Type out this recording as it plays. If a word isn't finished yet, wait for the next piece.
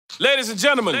Ladies and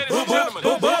gentlemen,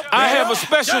 I have a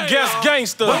special guest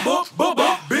gangster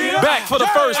back for the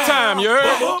first time, you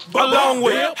heard? Along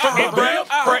with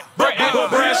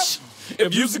Fresh.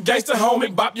 If you's a gangster,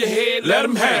 homie, bop your head, let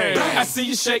him hang. I see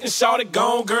you shaking, shawty,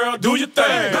 gone, girl, do your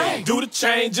thing. Do the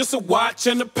chain, just a watch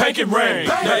and the pinky ring.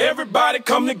 Now everybody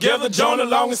come together, join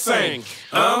along and sing.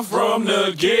 I'm from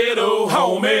the ghetto,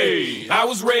 homie. I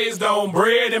was raised on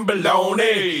bread and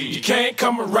bologna. You can't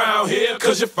come around here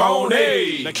cause you're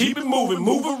phony. Now keep it moving,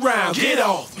 move around, get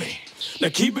off me. Now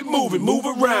keep it moving, move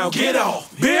around, get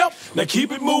off. Bip. Now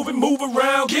keep it moving, move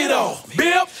around, get off.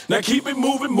 Bip. Now keep it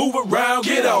moving, move around,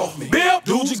 get off. Bip.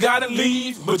 Dude, you gotta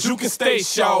leave, but you can stay,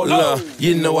 short. Look,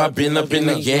 you know I've been up in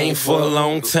the game for a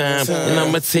long time. And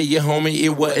I'ma tell you, homie, it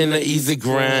wasn't an easy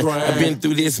grind. I've been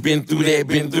through this, been through that,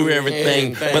 been through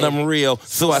everything. But I'm real,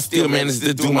 so I still managed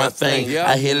to do my thing.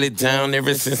 I held it down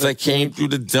ever since I came through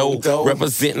the door.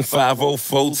 Representing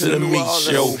 504 to the meat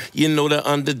show. You know the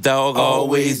underdog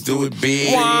always do it big.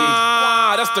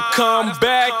 Wow, that's the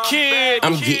comeback kid.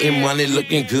 I'm getting money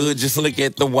looking good, just look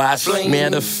at the watch.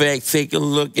 Matter of fact, take a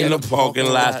look in the parking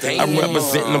lot. I'm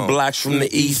representing the blocks from the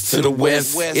east to the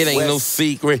west. It ain't no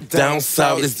secret, down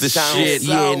south is the shit.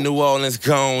 Yeah, New Orleans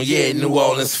gone, yeah, New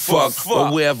Orleans fucked.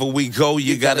 But wherever we go,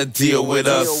 you gotta deal with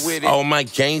us. All my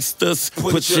gangsters,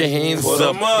 put your hands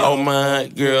up. All my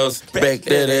hot girls, back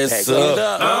that ass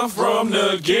up. I'm from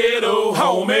the ghetto,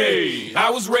 homie. I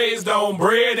was raised on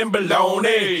bread and bologna.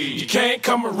 You can't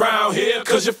come around here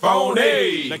cause you're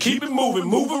phony. Now keep it moving,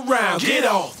 move around, get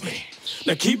off me.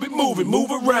 Now keep it moving,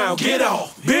 move around, get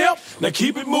off. Bip. Now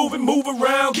keep it moving, move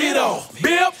around, get off.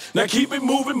 Bip. Now keep it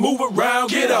moving, move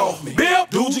around, get off. Bip.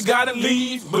 Dude, you gotta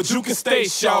leave, but you can stay,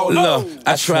 short. Look,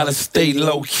 I try to stay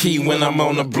low key when I'm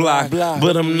on the block,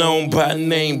 but I'm known by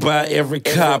name by every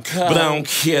cop. But I don't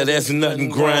care, that's nothing,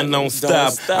 grind don't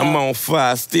stop. I'm on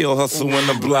fire, still hustle when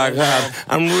the block hot.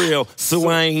 I'm real, so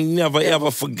I ain't never ever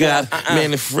forgot.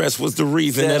 Mannie Fresh was the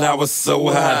reason that I was so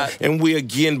hot. And we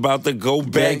again about to go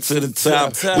back to the top.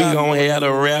 We gon' have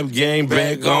the rap game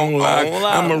back on lock.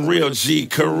 I'm a real G,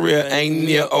 career ain't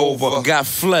near over. Got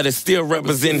flooded, still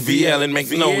represent VL and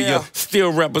Magnolia.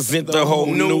 Still represent the whole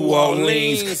New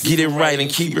Orleans. Get it right and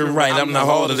keep it right, I'm the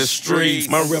heart of the streets.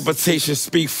 My reputation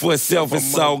speak for itself,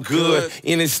 it's all good.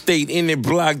 Any state, any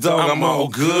block, dog, I'm all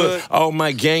good. All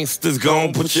my gangsters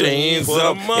gon' put your hands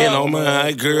up. And all my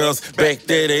hot girls, back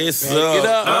that ass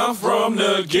up. I'm from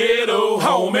the ghetto,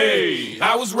 homie.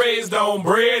 I was raised on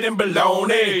bread and bologna.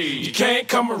 You can't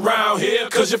come around here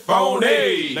cause you're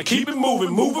phony. Now keep it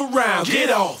moving, move around, get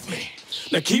off me.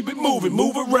 Now keep it moving,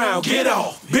 move around, get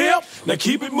off. Bip. Now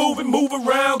keep it moving, move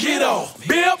around, get off.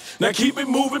 Bip. Now keep it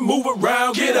moving, move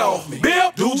around, get off.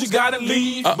 Bip. Dude, you gotta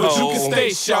leave, but you can stay,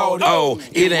 short. Oh,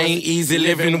 it ain't easy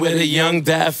living with a young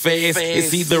die fast.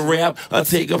 It's either rap or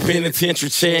take a penitentiary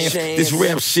chance. This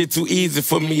rap shit too easy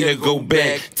for me to go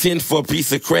back. 10 for a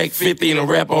piece of crack, 50 and a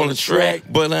rap on the track.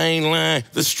 But I ain't lying,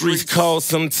 the streets call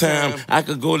sometime. I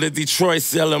could go to Detroit,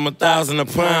 sell them 1,000 a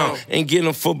pound, and get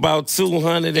them for about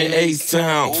 208 times.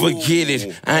 Forget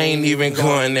it, I ain't even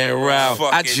going that route.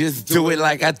 I just do it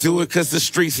like I do it cause the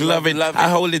streets love it. I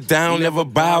hold it down, never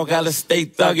bow, gotta stay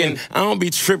thuggin'. I don't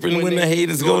be trippin' when the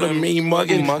haters go to me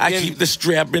muggin'. I keep the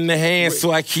strap in the hand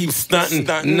so I keep stuntin'.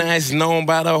 Now it's known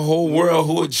by the whole world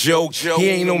who a joke. He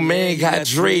ain't no man, got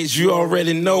dreads, you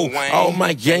already know. All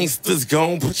my gangsters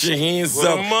gon' put your hands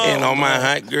up. And all my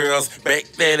hot girls, back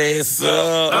that ass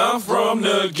up. I'm from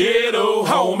the ghetto,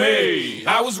 homie.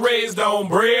 I was raised on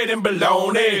bread and bologna.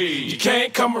 You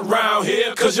can't come around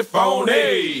here cause you're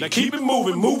phony. Now keep it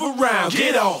moving, move around,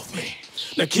 get off me.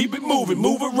 Now keep it moving,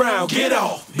 move around, get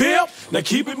off. Bip. Now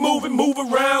keep it moving, move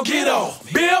around, get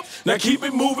off. Bip. Now keep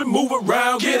it moving, move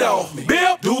around, get off.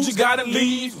 Bip. Dude, you gotta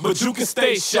leave, but you can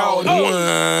stay, short. Yeah.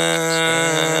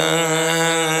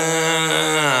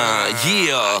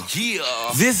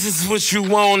 This is what you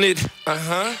wanted.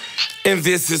 And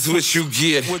this is what you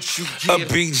get. A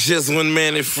beat just when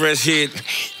Mannie Fresh hit.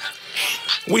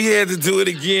 We had to do it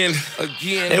again,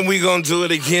 and we gonna do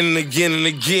it again and again and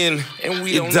again. And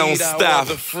we don't stop.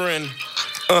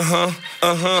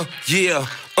 Yeah.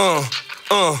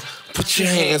 Put your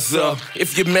hands up.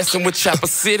 If you're messing with Chopper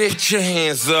City, put your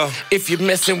hands up. If you're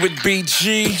messing with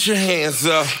BG, put your hands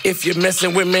up. If you're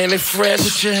messing with Mannie Fresh,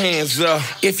 put your hands up.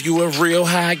 If you a real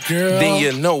hot girl, then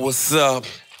you know what's up.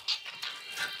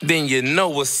 Then you know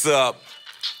what's up.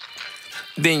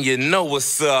 Then you know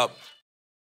what's up.